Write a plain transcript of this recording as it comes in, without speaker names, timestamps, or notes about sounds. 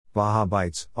Baja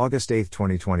Bites, August 8,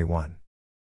 2021.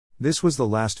 This was the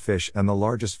last fish and the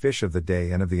largest fish of the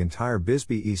day and of the entire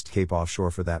Bisbee East Cape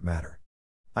offshore for that matter.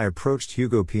 I approached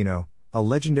Hugo Pino, a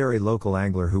legendary local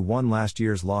angler who won last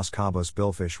year's Los Cabos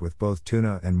billfish with both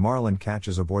tuna and marlin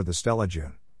catches aboard the Stella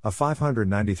June, a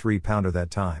 593-pounder that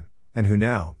time, and who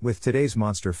now, with today's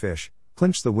monster fish,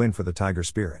 clinched the win for the Tiger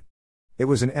Spirit. It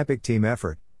was an epic team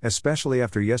effort, especially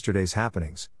after yesterday's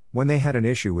happenings, when they had an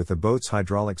issue with the boat's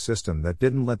hydraulic system that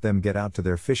didn't let them get out to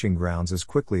their fishing grounds as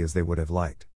quickly as they would have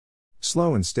liked.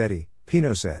 Slow and steady,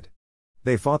 Pino said.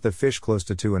 They fought the fish close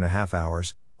to 2.5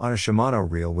 hours, on a Shimano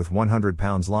reel with 100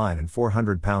 pounds line and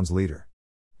 400 pounds leader.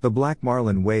 The black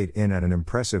marlin weighed in at an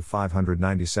impressive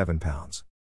 597 pounds.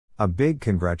 A big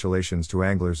congratulations to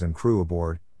anglers and crew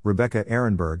aboard, Rebecca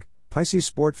Ehrenberg, Pisces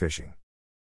Sport Fishing.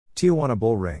 Tijuana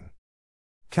Bull Ring.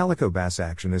 Calico bass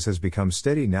action has become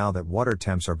steady now that water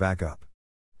temps are back up.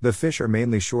 The fish are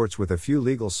mainly shorts with a few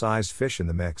legal-sized fish in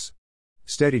the mix.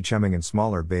 Steady chumming and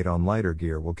smaller bait on lighter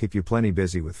gear will keep you plenty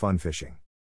busy with fun fishing.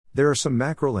 There are some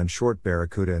mackerel and short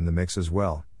barracuda in the mix as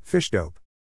well. Fish dope.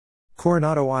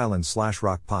 Coronado Island /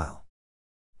 Rock Pile.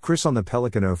 Chris on the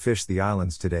Pelicano fished the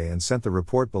islands today and sent the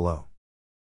report below.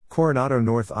 Coronado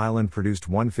North Island produced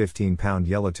one 15-pound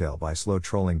yellowtail by slow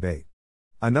trolling bait.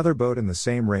 Another boat in the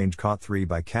same range caught 3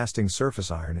 by casting surface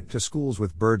iron into schools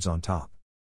with birds on top.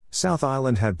 South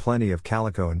Island had plenty of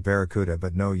calico and barracuda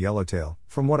but no yellowtail,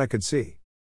 from what I could see.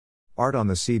 Art on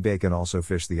the Sea Bacon also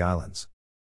fished the islands.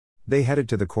 They headed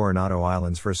to the Coronado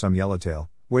Islands for some yellowtail,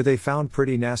 where they found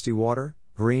pretty nasty water,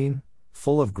 green,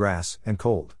 full of grass, and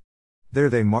cold. There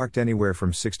they marked anywhere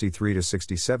from 63 to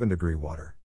 67 degree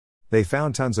water. They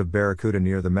found tons of barracuda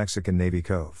near the Mexican Navy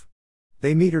Cove.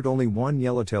 They metered only one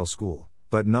yellowtail school,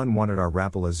 but none wanted our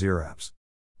Rapala Ziraps.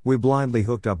 We blindly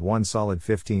hooked up one solid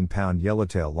 15-pound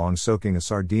yellowtail long soaking a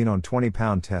sardine on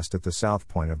 20-pound test at the south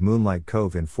point of Moonlight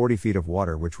Cove in 40 feet of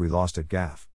water which we lost at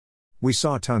gaff. We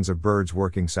saw tons of birds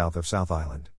working south of South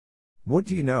Island. What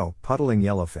do you know, puddling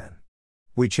yellowfin.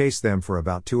 We chased them for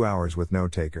about 2 hours with no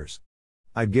takers.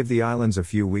 I'd give the islands a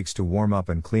few weeks to warm up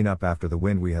and clean up after the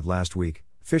wind we had last week.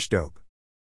 Fish dope.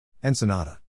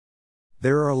 Ensenada.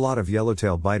 There are a lot of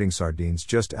yellowtail biting sardines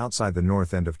just outside the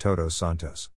north end of Todos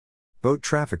Santos. Boat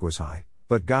traffic was high,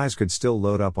 but guys could still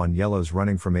load up on yellows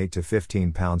running from 8 to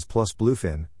 15 pounds plus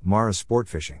bluefin. Mara Sport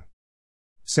Fishing.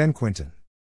 San Quintin.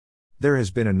 There has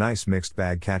been a nice mixed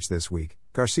bag catch this week,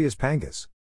 Garcias Pangas.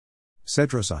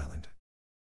 Cedros Island.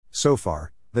 So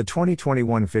far, the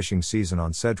 2021 fishing season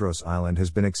on Cedros Island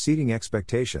has been exceeding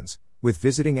expectations, with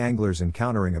visiting anglers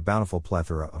encountering a bountiful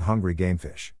plethora of hungry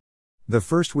gamefish. The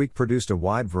first week produced a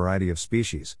wide variety of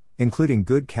species, including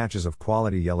good catches of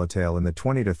quality yellowtail in the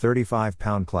 20 to 35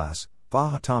 pound class.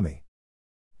 Baja Tommy.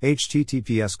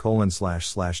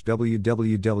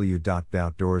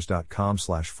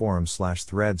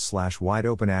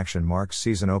 https://www.boutdoors.com/forum/thread/wide-open-action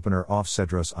season opener off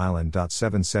Cedros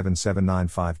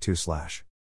Island.777952/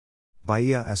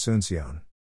 Bahia Asuncion.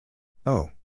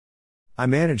 Oh. I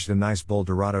managed a nice bull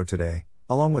dorado today,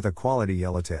 along with a quality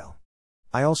yellowtail.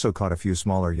 I also caught a few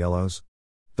smaller yellows.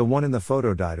 The one in the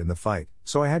photo died in the fight,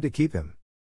 so I had to keep him.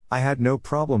 I had no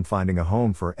problem finding a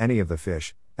home for any of the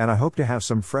fish, and I hope to have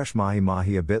some fresh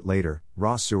mahi-mahi a bit later.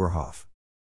 Ross Sewerhoff.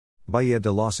 Bahia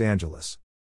de Los Angeles.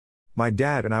 My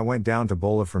dad and I went down to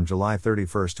Bola from July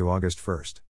 31st to August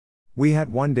 1st. We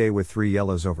had one day with 3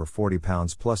 yellows over 40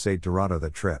 pounds plus 8 dorado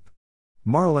that trip.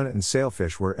 Marlin and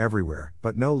sailfish were everywhere,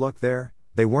 but no luck there,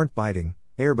 they weren't biting.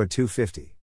 Airba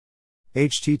 250.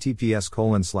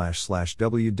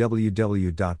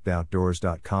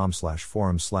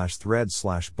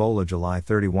 https://www.boutdoors.com/forum/thread/Bola July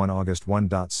 31 August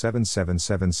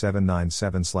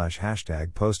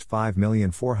 1.7777997/ post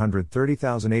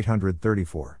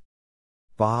 5,430,834.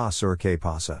 Baja Sur que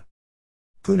pasa.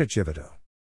 Puna Chivito.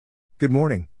 Good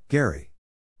morning, Gary.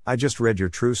 I just read your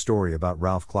true story about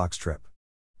Ralph Clark's trip.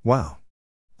 Wow.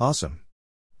 Awesome.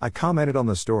 I commented on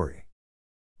the story.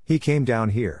 He came down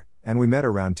here, and we met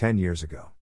around 10 years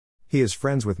ago. He is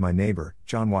friends with my neighbor,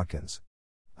 John Watkins.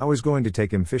 I was going to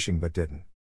take him fishing but didn't.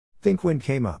 Think wind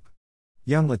came up.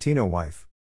 Young Latino wife.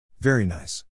 Very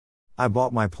nice. I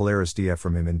bought my Polaris DF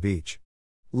from him in Beach.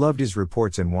 Loved his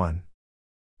reports in one.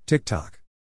 TikTok.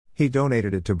 He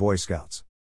donated it to Boy Scouts.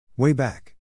 Way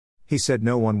back. He said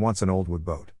no one wants an old wood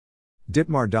boat.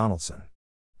 Ditmar Donaldson.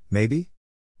 Maybe?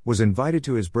 Was invited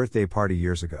to his birthday party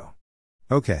years ago.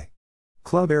 Okay.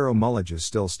 Club Arrow Mullage is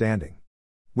still standing.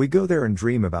 We go there and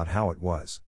dream about how it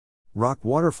was. Rock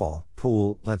waterfall,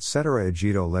 pool, etc.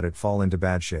 Egito let it fall into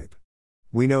bad shape.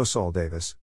 We know Saul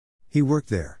Davis. He worked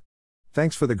there.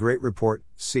 Thanks for the great report,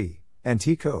 C. and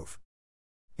T. Cove.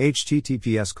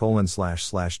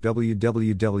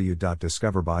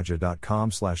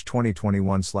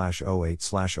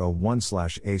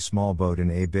 https://www.discoverbaja.com/2021/08/01/a small boat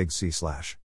in a big sea/.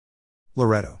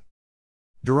 Loreto.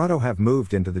 Dorado have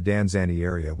moved into the Danzani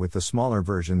area, with the smaller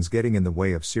versions getting in the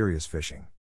way of serious fishing.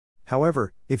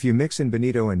 However, if you mix in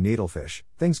bonito and needlefish,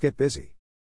 things get busy.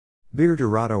 Beer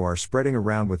Dorado are spreading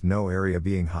around with no area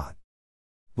being hot.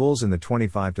 Bulls in the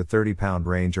 25 to 30 pound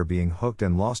range are being hooked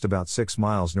and lost about 6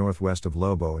 miles northwest of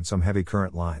Lobo in some heavy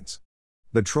current lines.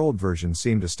 The trolled versions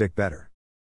seem to stick better.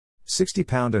 60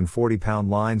 pound and 40 pound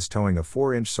lines towing a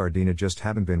 4-inch sardina just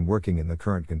haven't been working in the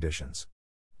current conditions.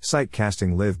 Sight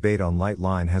casting live bait on light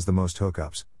line has the most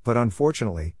hookups, but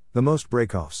unfortunately, the most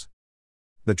breakoffs.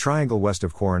 The triangle west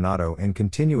of Coronado and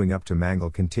continuing up to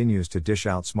Mangle continues to dish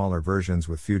out smaller versions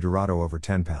with few Dorado over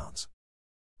 10 pounds.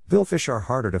 Billfish are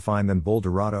harder to find than bull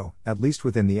Dorado, at least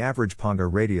within the average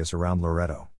Ponga radius around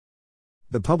Loreto.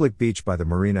 The public beach by the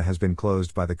marina has been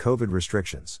closed by the COVID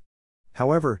restrictions.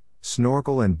 However,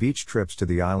 snorkel and beach trips to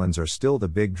the islands are still the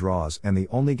big draws and the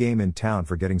only game in town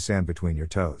for getting sand between your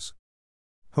toes.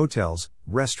 Hotels,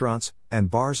 restaurants, and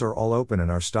bars are all open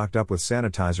and are stocked up with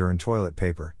sanitizer and toilet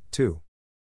paper, too.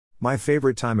 My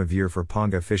favorite time of year for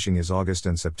Ponga fishing is August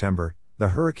and September, the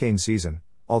hurricane season,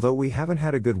 although we haven't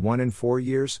had a good one in 4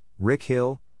 years. Rick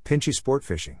Hill, Pinchy Sport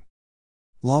Fishing.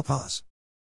 La Paz.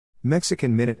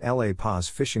 Mexican Minute La Paz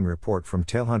Fishing Report from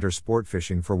Tailhunter Sport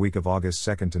Fishing for week of August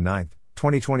 2nd to 9th,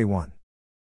 2021.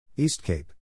 East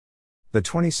Cape. The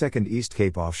 22nd East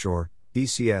Cape Offshore,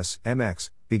 ECS, MX,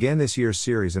 began this year's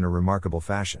series in a remarkable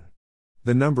fashion.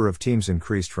 The number of teams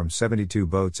increased from 72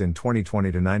 boats in 2020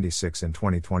 to 96 in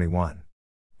 2021.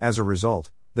 As a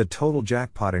result, the total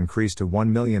jackpot increased to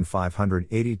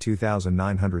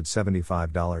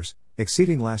 $1,582,975,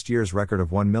 exceeding last year's record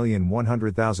of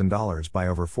 $1,100,000 by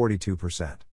over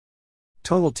 42%.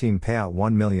 Total team payout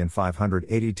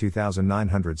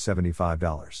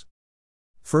 $1,582,975.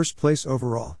 First place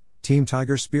overall, Team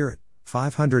Tiger Spirit,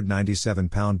 597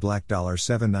 pound black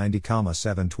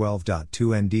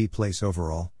 $790,712.2 ND place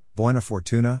overall, Buena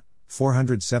Fortuna,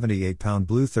 478 pound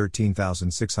blue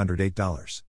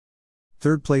 $13,608.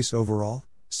 Third place overall,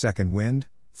 Second Wind,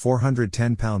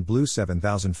 410 pound blue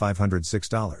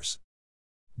 $7,506.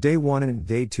 Day 1 and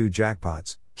Day 2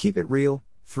 jackpots, Keep It Real,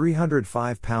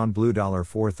 305 pound blue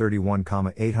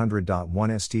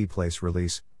 $431,800.1 ST place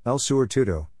release, El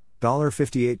Suertudo,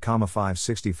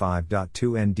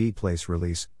 $58,565.2 ND place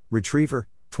release, Retriever,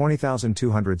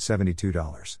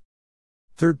 $20,272.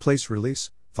 Third place release,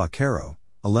 Vaquero,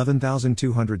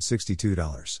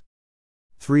 $11,262.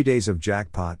 3 days of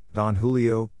jackpot, Don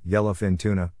Julio, Yellowfin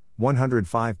Tuna,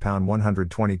 105 pound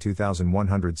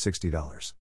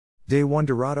 $122,160. Day 1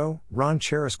 Dorado,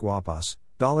 Rancheras Guapas,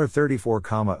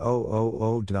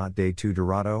 $34,000. Day 2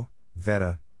 Dorado,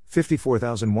 Veta,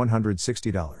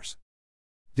 $54,160.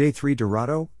 Day 3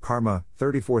 Dorado, Karma,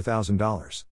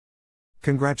 $34,000.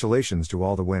 Congratulations to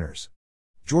all the winners.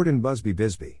 Jordan Busby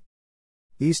Bisbee.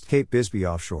 East Cape Bisbee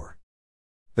Offshore.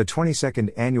 The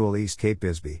 22nd Annual East Cape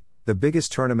Bisbee, the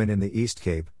biggest tournament in the East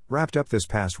Cape, wrapped up this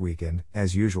past weekend,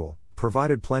 as usual,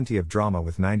 provided plenty of drama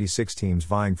with 96 teams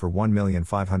vying for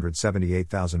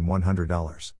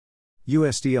 $1,578,100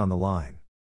 USD on the line.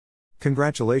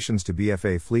 Congratulations to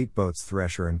BFA Fleet Boats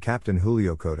Thresher and Captain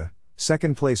Julio Cota.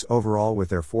 Second place overall with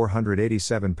their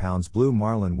 487 pounds Blue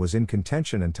Marlin was in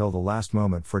contention until the last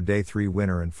moment for Day 3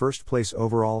 winner, and first place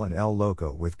overall and El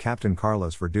Loco with Captain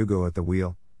Carlos Verdugo at the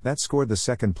wheel, that scored the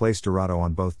second place Dorado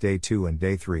on both Day 2 and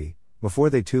Day 3,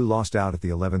 before they too lost out at the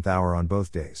 11th hour on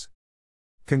both days.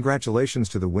 Congratulations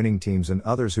to the winning teams and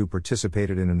others who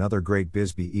participated in another great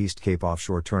Bisbee East Cape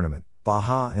Offshore Tournament,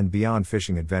 Baja and Beyond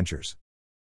Fishing Adventures.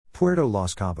 Puerto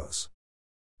Los Cabos.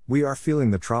 We are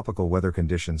feeling the tropical weather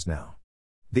conditions now.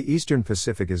 The eastern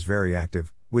Pacific is very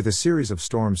active, with a series of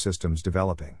storm systems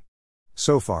developing.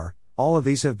 So far, all of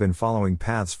these have been following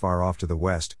paths far off to the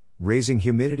west, raising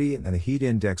humidity and the heat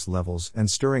index levels and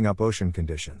stirring up ocean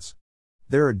conditions.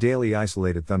 There are daily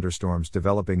isolated thunderstorms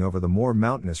developing over the more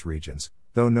mountainous regions,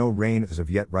 though no rain as of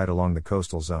yet right along the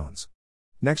coastal zones.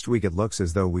 Next week it looks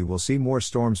as though we will see more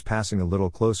storms passing a little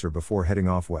closer before heading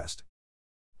off west.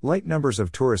 Light numbers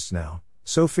of tourists now,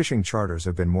 so fishing charters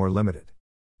have been more limited.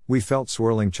 We felt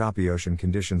swirling choppy ocean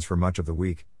conditions for much of the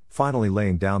week, finally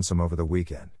laying down some over the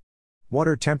weekend.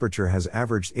 Water temperature has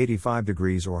averaged 85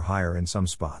 degrees or higher in some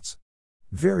spots.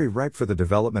 Very ripe for the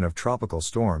development of tropical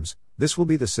storms, this will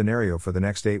be the scenario for the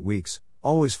next 8 weeks,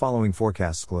 always following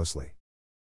forecasts closely.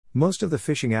 Most of the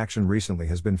fishing action recently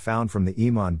has been found from the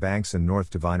Iman Banks and North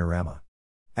to Vinarama.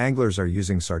 Anglers are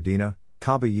using sardina,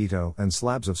 caballito and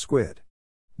slabs of squid.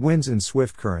 Winds and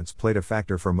swift currents played a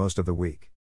factor for most of the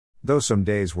week. though some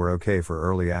days were okay for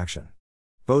early action.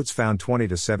 Boats found 20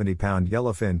 to 70 pound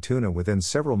yellowfin tuna within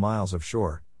several miles of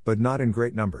shore, but not in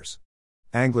great numbers.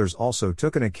 Anglers also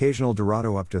took an occasional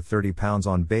dorado up to 30 pounds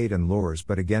on bait and lures,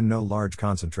 but again no large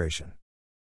concentration.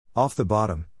 Off the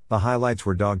bottom, the highlights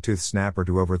were dogtooth snapper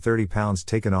to over 30 pounds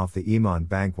taken off the Emond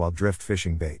bank while drift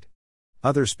fishing bait.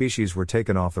 Other species were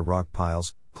taken off the rock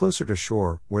piles, closer to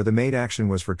shore, where the main action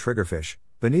was for triggerfish,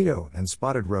 bonito, and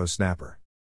spotted rose snapper.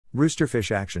 Roosterfish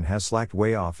action has slacked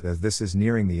way off as this is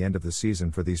nearing the end of the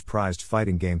season for these prized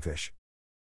fighting game fish.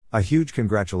 A huge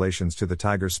congratulations to the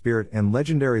Tiger Spirit and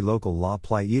legendary local La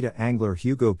Playita angler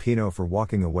Hugo Pino for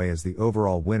walking away as the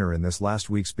overall winner in this last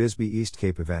week's Bisbee East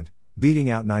Cape event, beating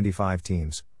out 95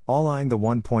 teams, all eyeing the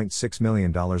 $1.6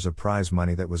 million of prize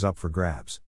money that was up for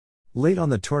grabs. Late on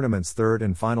the tournament's third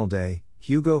and final day,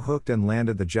 Hugo hooked and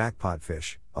landed the jackpot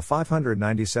fish, a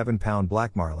 597-pound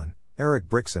black marlin, Eric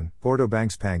Brixon, Gordo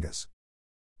Banks Pangas.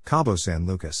 Cabo San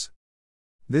Lucas.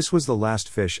 This was the last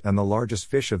fish and the largest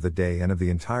fish of the day and of the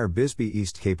entire Bisbee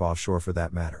East Cape offshore for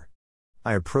that matter.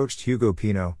 I approached Hugo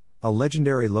Pino, a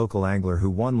legendary local angler who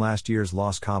won last year's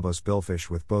Los Cabos billfish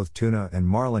with both tuna and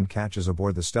marlin catches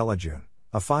aboard the Stella June,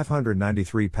 a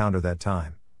 593-pounder that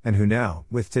time, and who now,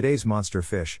 with today's monster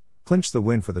fish, clinched the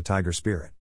win for the Tiger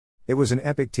Spirit. It was an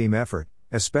epic team effort,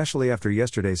 especially after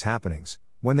yesterday's happenings,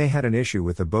 when they had an issue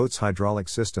with the boat's hydraulic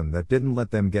system that didn't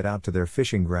let them get out to their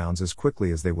fishing grounds as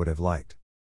quickly as they would have liked.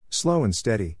 Slow and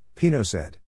steady, Pino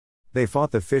said. They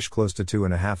fought the fish close to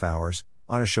 2.5 hours,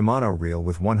 on a Shimano reel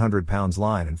with 100 pounds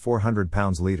line and 400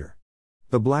 pounds leader.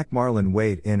 The black marlin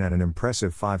weighed in at an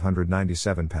impressive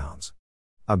 597 pounds.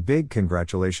 A big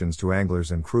congratulations to anglers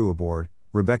and crew aboard,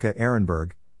 Rebecca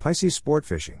Ehrenberg, Pisces Sport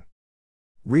Fishing.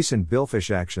 Recent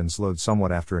billfish action slowed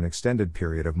somewhat after an extended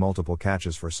period of multiple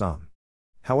catches for some.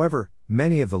 However,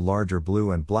 many of the larger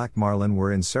blue and black marlin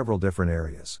were in several different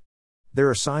areas. There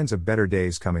are signs of better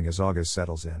days coming as August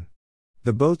settles in.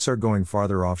 The boats are going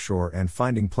farther offshore and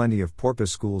finding plenty of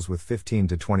porpoise schools with 15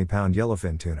 to 20 pound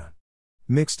yellowfin tuna.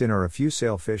 Mixed in are a few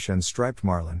sailfish and striped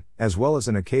marlin, as well as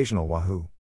an occasional wahoo.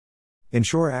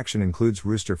 Inshore action includes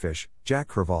roosterfish, jack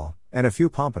crevalle, and a few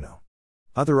pompano.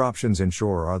 Other options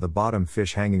inshore are the bottom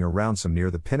fish hanging around some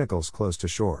near the pinnacles close to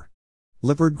shore.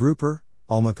 Lippard grouper,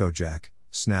 almaco jack,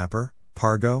 snapper,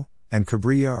 pargo, and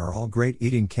cabrilla are all great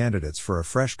eating candidates for a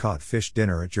fresh-caught fish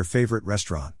dinner at your favorite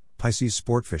restaurant, Pisces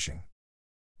Sport Fishing.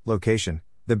 Location: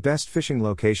 the best fishing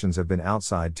locations have been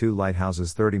outside two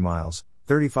lighthouses 30 miles,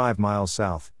 35 miles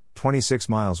south, 26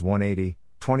 miles 180,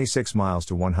 26 miles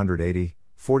to 180,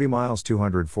 40 miles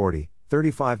 240,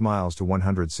 35 miles to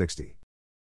 160.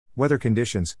 Weather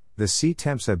conditions: the sea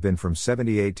temps have been from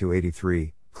 78 to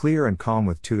 83, clear and calm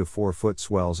with 2 to 4 foot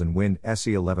swells and wind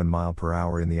SE 11 mile per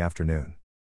hour in the afternoon.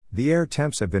 The air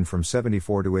temps have been from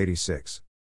 74 to 86.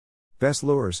 Best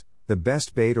lures: the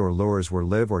best bait or lures were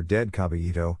live or dead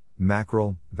caballito,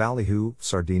 mackerel, ballyhoo,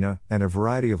 sardina, and a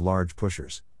variety of large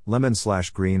pushers,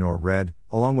 lemon/green or red,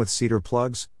 along with cedar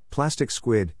plugs, plastic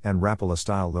squid, and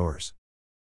Rapala-style lures.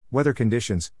 Weather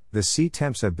conditions: the sea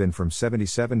temps have been from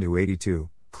 77 to 82,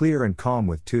 clear and calm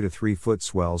with 2 to 3 foot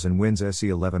swells and winds SE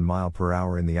 11 mile per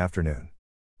hour in the afternoon.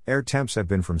 Air temps have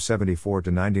been from 74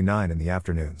 to 99 in the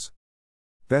afternoons.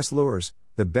 Best lures: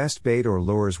 the best bait or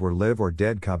lures were live or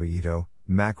dead caballito,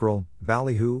 mackerel,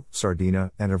 ballyhoo,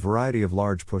 sardina, and a variety of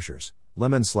large pushers,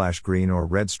 lemon/green or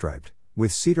red striped,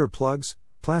 with cedar plugs,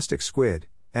 plastic squid,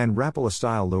 and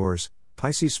Rapala-style lures,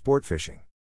 Pisces Sport Fishing.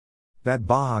 That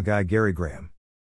Baja guy Gary Graham.